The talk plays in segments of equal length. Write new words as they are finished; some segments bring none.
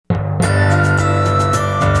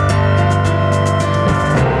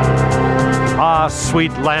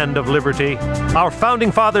sweet land of liberty. Our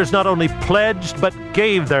founding fathers not only pledged, but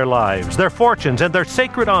gave their lives, their fortunes, and their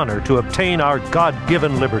sacred honor to obtain our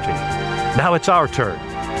God-given liberty. Now it's our turn.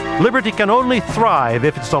 Liberty can only thrive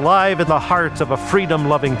if it's alive in the hearts of a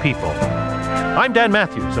freedom-loving people. I'm Dan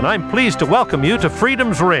Matthews, and I'm pleased to welcome you to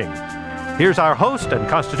Freedom's Ring. Here's our host and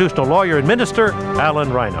constitutional lawyer and minister,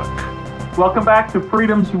 Alan Reinach. Welcome back to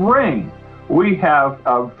Freedom's Ring. We have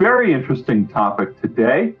a very interesting topic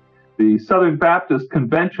today. The Southern Baptist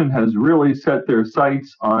Convention has really set their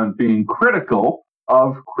sights on being critical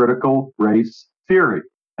of critical race theory.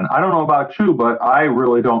 And I don't know about you, but I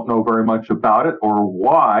really don't know very much about it or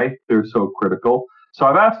why they're so critical. So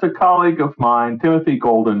I've asked a colleague of mine, Timothy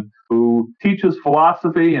Golden, who teaches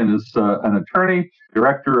philosophy and is an attorney,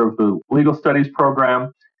 director of the legal studies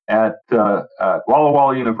program at Walla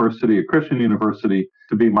Walla University, a Christian university,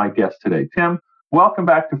 to be my guest today. Tim, welcome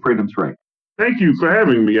back to Freedom's Ring. Thank you for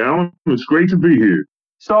having me, Alan. It's great to be here.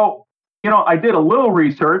 So, I did a little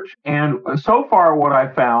research, and so far what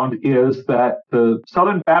I found is that the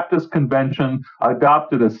Southern Baptist Convention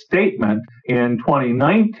adopted a statement in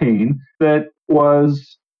 2019 that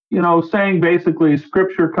was, saying basically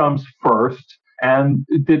Scripture comes first and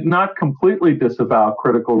did not completely disavow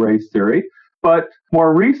critical race theory. But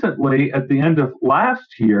more recently, at the end of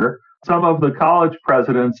last year, some of the college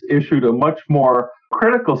presidents issued a much more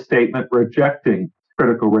critical statement rejecting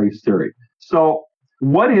critical race theory. So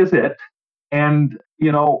what is it? And,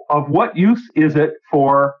 of what use is it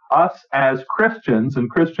for us as Christians and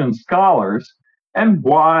Christian scholars? And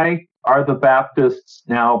why are the Baptists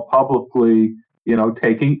now publicly,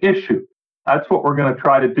 taking issue? That's what we're going to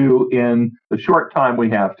try to do in the short time we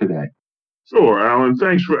have today. Sure, Alan.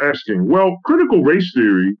 Thanks for asking. Well, critical race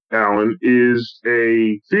theory, Alan, is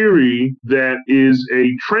a theory that is a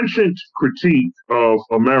trenchant critique of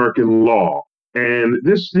American law. And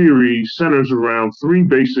this theory centers around three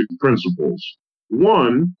basic principles.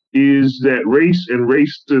 One is that race and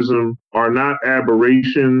racism are not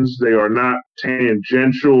aberrations. They are not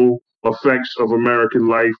tangential effects of American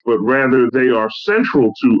life, but rather they are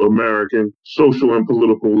central to American social and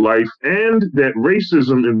political life, and that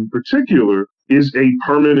racism in particular is a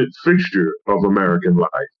permanent fixture of American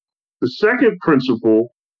life. The second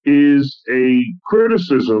principle is a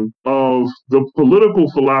criticism of the political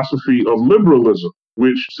philosophy of liberalism,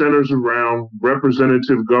 which centers around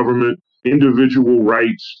representative government, individual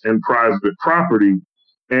rights, and private property.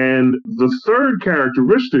 And the third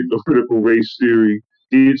characteristic of critical race theory,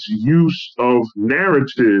 its use of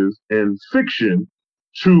narrative and fiction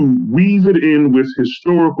to weave it in with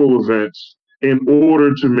historical events in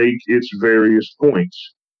order to make its various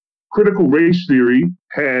points. Critical race theory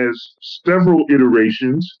has several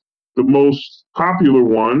iterations. The most popular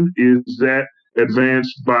one is that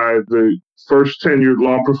advanced by the first tenured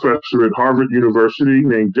law professor at Harvard University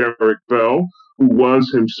named Derek Bell, who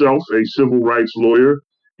was himself a civil rights lawyer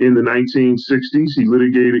in the 1960s. He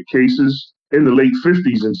litigated cases in the late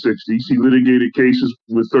 50s and 60s. He litigated cases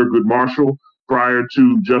with Thurgood Marshall prior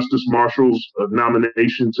to Justice Marshall's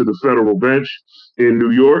nomination to the federal bench in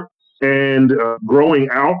New York. And growing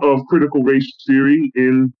out of critical race theory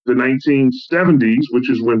in the 1970s, which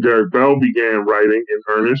is when Derek Bell began writing in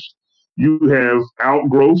earnest, you have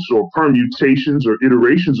outgrowths or permutations or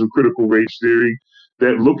iterations of critical race theory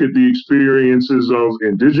that look at the experiences of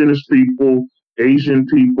indigenous people, Asian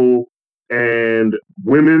people, and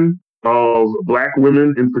women, of Black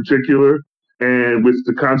women in particular, and with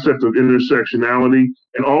the concept of intersectionality,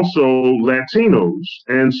 and also Latinos.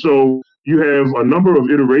 And so you have a number of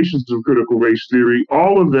iterations of critical race theory.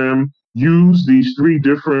 All of them use these three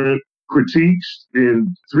different critiques in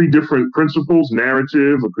three different principles: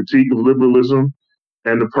 narrative, a critique of liberalism,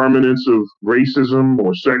 and the permanence of racism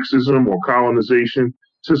or sexism or colonization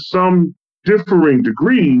to some differing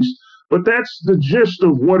degrees. But that's the gist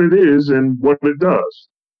of what it is and what it does.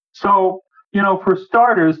 So, for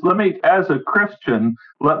starters, as a Christian,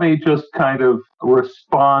 let me just kind of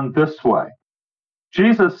respond this way.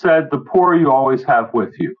 Jesus said, "The poor you always have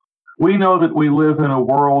with you." We know that we live in a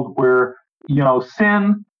world where,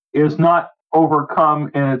 sin is not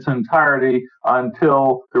overcome in its entirety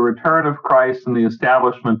until the return of Christ and the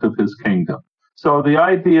establishment of his kingdom. So the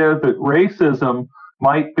idea that racism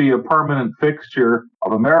might be a permanent fixture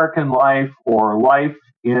of American life or life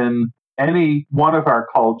in any one of our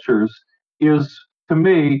cultures is, to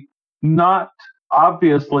me, not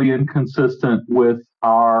obviously inconsistent with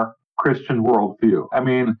our Christian worldview. I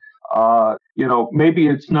mean, maybe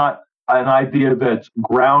it's not an idea that's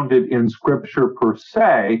grounded in Scripture per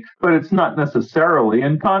se, but it's not necessarily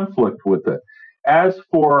in conflict with it. As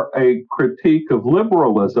for a critique of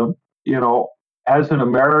liberalism, as an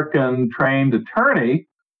American trained attorney,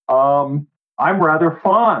 I'm rather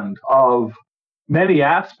fond of many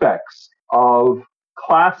aspects of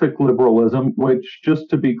classic liberalism, which, just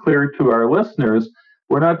to be clear to our listeners,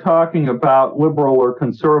 we're not talking about liberal or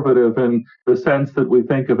conservative in the sense that we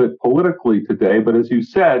think of it politically today, but as you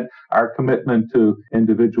said, our commitment to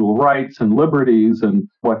individual rights and liberties and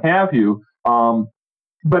what have you.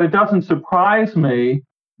 But it doesn't surprise me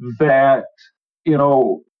that,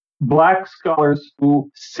 Black scholars who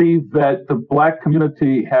see that the Black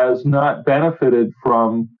community has not benefited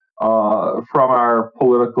from our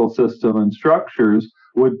political system and structures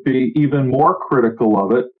would be even more critical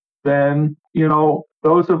of it than,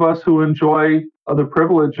 those of us who enjoy the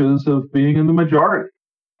privileges of being in the majority.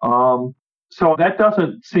 So that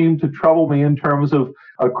doesn't seem to trouble me in terms of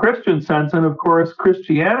a Christian sense. And of course,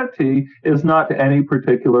 Christianity is not any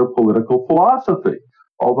particular political philosophy.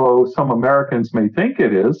 Although some Americans may think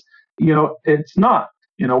it is, it's not.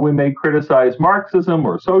 We may criticize Marxism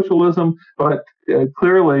or socialism, but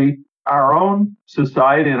clearly our own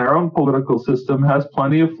society and our own political system has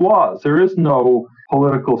plenty of flaws. There is no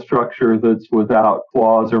political structure that's without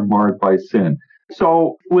flaws or marred by sin.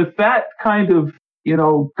 So with that kind of,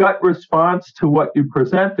 gut response to what you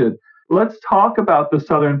presented, let's talk about the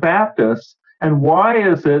Southern Baptists and why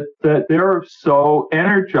is it that they're so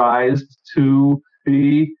energized to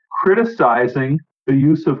be criticizing the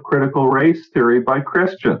use of critical race theory by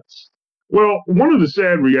Christians? Well, one of the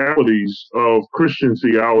sad realities of Christian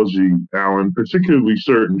theology, Alan, particularly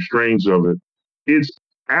certain strains of it, is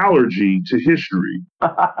allergy to history.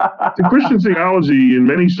 The Christian theology in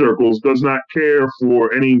many circles does not care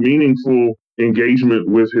for any meaningful engagement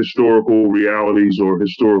with historical realities or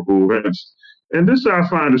historical events. And this I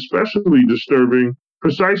find especially disturbing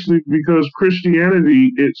precisely because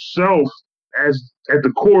Christianity itself, as at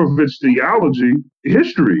the core of its theology,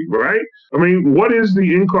 history, right? I mean, what is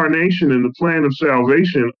the incarnation and the plan of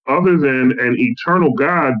salvation other than an eternal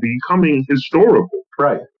God becoming historical?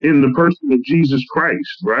 Right. In the person of Jesus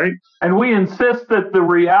Christ, right? And we insist that the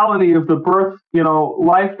reality of the birth,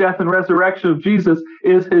 life, death, and resurrection of Jesus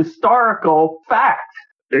is historical fact.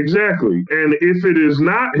 Exactly. And if it is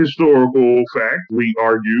not historical fact, we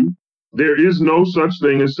argue, there is no such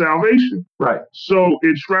thing as salvation. Right. So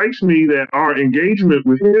it strikes me that our engagement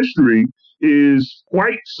with history is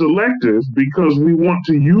quite selective because we want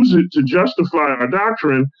to use it to justify our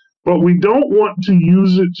doctrine, but we don't want to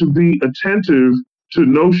use it to be attentive to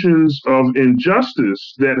notions of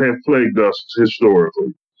injustice that have plagued us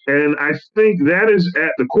historically. And I think that is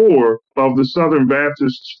at the core of the Southern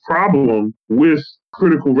Baptists' problem with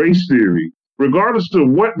critical race theory. Regardless of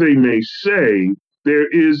what they may say, there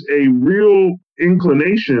is a real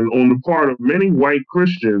inclination on the part of many white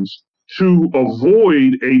Christians to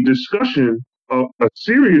avoid a discussion, a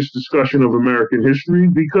serious discussion of American history,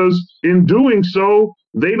 because in doing so,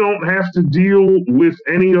 they don't have to deal with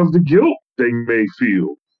any of the guilt they may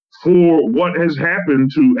feel for what has happened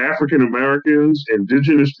to African Americans,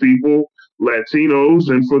 indigenous people, Latinos,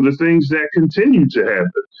 and for the things that continue to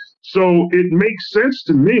happen. So it makes sense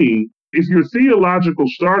to me if your theological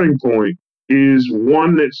starting point is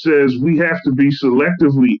one that says we have to be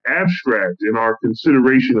selectively abstract in our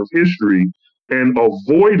consideration of history and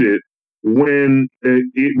avoid it when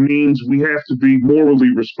it means we have to be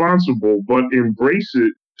morally responsible, but embrace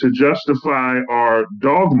it to justify our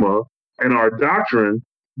dogma and our doctrine,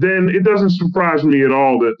 then it doesn't surprise me at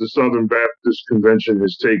all that the Southern Baptist Convention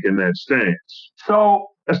has taken that stance. So,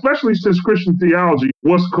 especially since Christian theology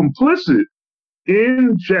was complicit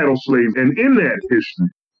in chattel slavery and in that history,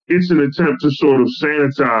 it's an attempt to sort of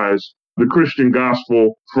sanitize the Christian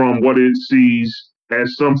gospel from what it sees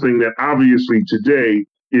as something that obviously today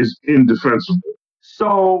is indefensible.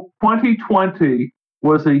 So 2020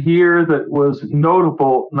 was a year that was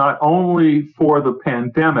notable not only for the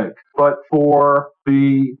pandemic, but for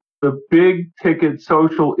the big ticket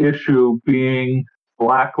social issue being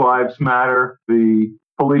Black Lives Matter, the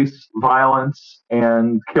police violence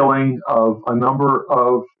and killing of a number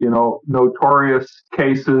of, notorious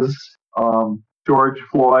cases, George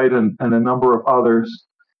Floyd and a number of others.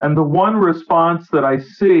 And the one response that I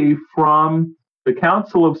see from the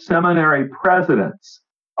Council of Seminary Presidents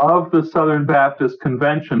of the Southern Baptist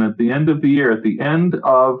Convention at the end of the year, at the end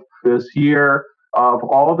of this year of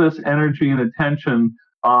all this energy and attention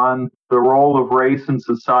on the role of race in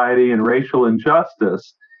society and racial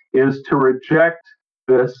injustice, is to reject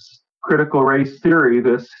this critical race theory,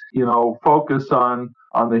 this, focus on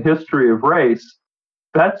the history of race.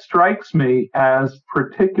 That strikes me as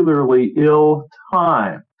particularly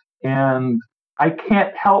ill-timed. And I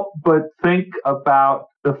can't help but think about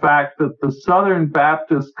the fact that the Southern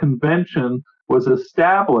Baptist Convention was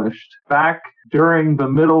established back during the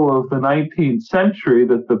middle of the 19th century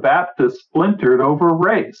that the Baptists splintered over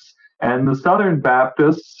race. And the Southern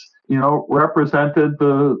Baptists, represented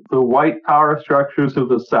the white power structures of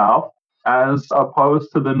the South as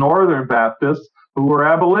opposed to the Northern Baptists who were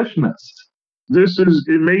abolitionists.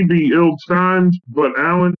 It may be ill-timed, but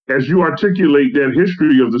Alan, as you articulate that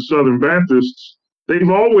history of the Southern Baptists, they've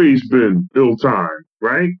always been ill-timed,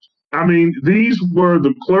 right? I mean, these were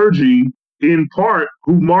the clergy, in part,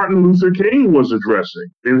 who Martin Luther King was addressing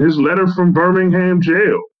in his letter from Birmingham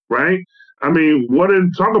jail, right? I mean,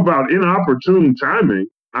 talk about inopportune timing.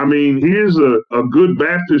 I mean, here's a good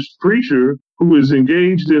Baptist preacher who is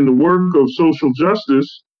engaged in the work of social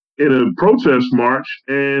justice in a protest march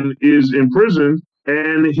and is imprisoned,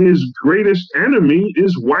 and his greatest enemy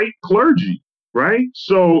is white clergy, right?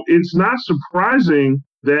 So it's not surprising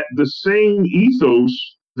that the same ethos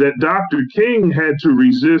that Dr. King had to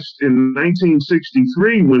resist in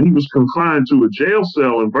 1963 when he was confined to a jail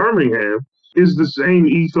cell in Birmingham is the same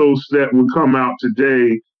ethos that would come out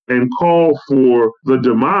today and call for the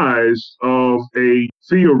demise of a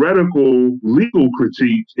theoretical legal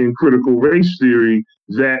critique in critical race theory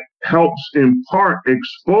that helps in part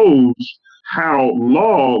expose how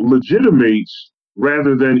law legitimates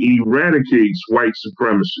rather than eradicates white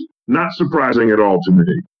supremacy. Not surprising at all to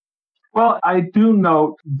me. Well, I do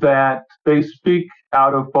note that they speak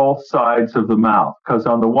out of both sides of the mouth, because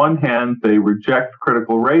on the one hand, they reject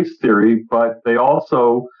critical race theory, but they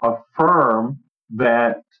also affirm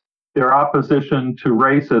that their opposition to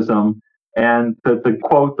racism and that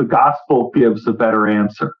the gospel gives a better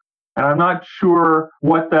answer. And I'm not sure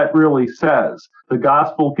what that really says. The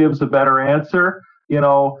gospel gives a better answer.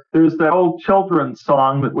 There's that old children's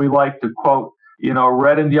song that we like to quote,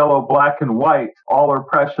 red and yellow, black and white, all are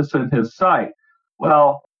precious in his sight.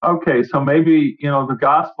 Well, okay, so maybe, the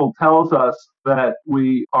gospel tells us that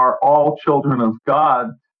we are all children of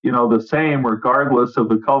God, the same regardless of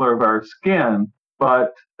the color of our skin,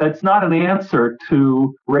 but that's not an answer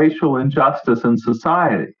to racial injustice in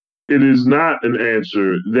society. It is not an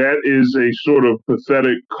answer. That is a sort of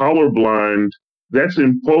pathetic colorblind. That's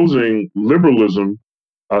imposing liberalism,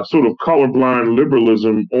 a sort of colorblind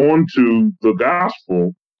liberalism onto the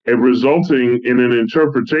gospel and resulting in an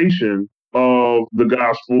interpretation of the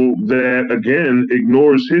gospel that, again,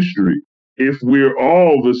 ignores history. If we're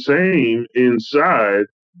all the same inside,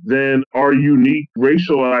 then our unique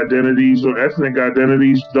racial identities or ethnic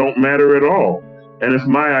identities don't matter at all. And if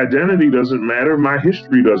my identity doesn't matter, my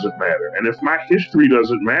history doesn't matter. And if my history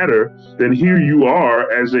doesn't matter, then here you are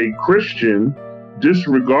as a Christian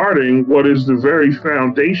disregarding what is the very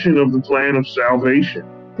foundation of the plan of salvation,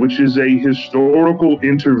 which is a historical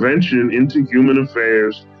intervention into human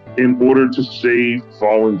affairs in order to save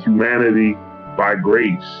fallen humanity by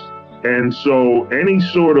grace. And so any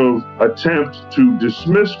sort of attempt to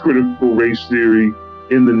dismiss critical race theory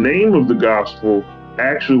in the name of the gospel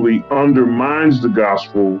actually undermines the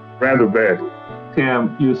gospel rather badly.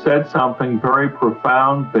 Tim, you said something very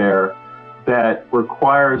profound there that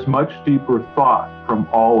requires much deeper thought from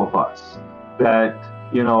all of us. That,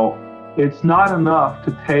 it's not enough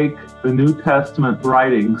to take the New Testament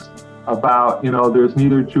writings about, there's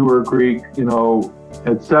neither Jew or Greek,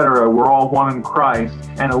 etc. We're all one in Christ,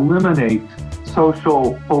 and eliminate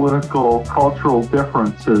social, political, cultural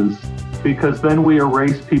differences, because then we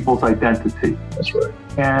erase people's identity. That's right.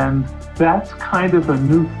 And that's kind of a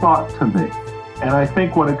new thought to me. And I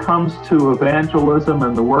think when it comes to evangelism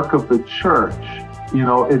and the work of the church,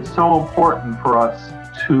 it's so important for us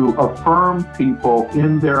to affirm people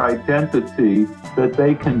in their identity, that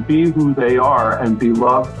they can be who they are and be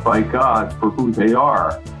loved by God for who they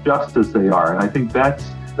are, just as they are. And I think that's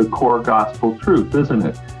the core gospel truth, isn't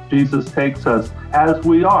it? Jesus takes us as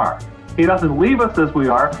we are. He doesn't leave us as we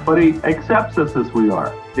are, but he accepts us as we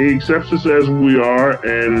are. He accepts us as we are,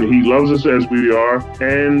 and he loves us as we are,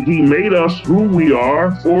 and he made us who we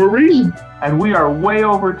are for a reason. And we are way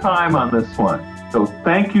over time on this one. So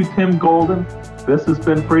thank you, Tim Golden. This has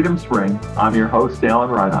been Freedom's Ring. I'm your host, Alan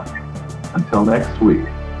Reinach. Until next week,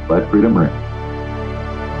 let freedom ring.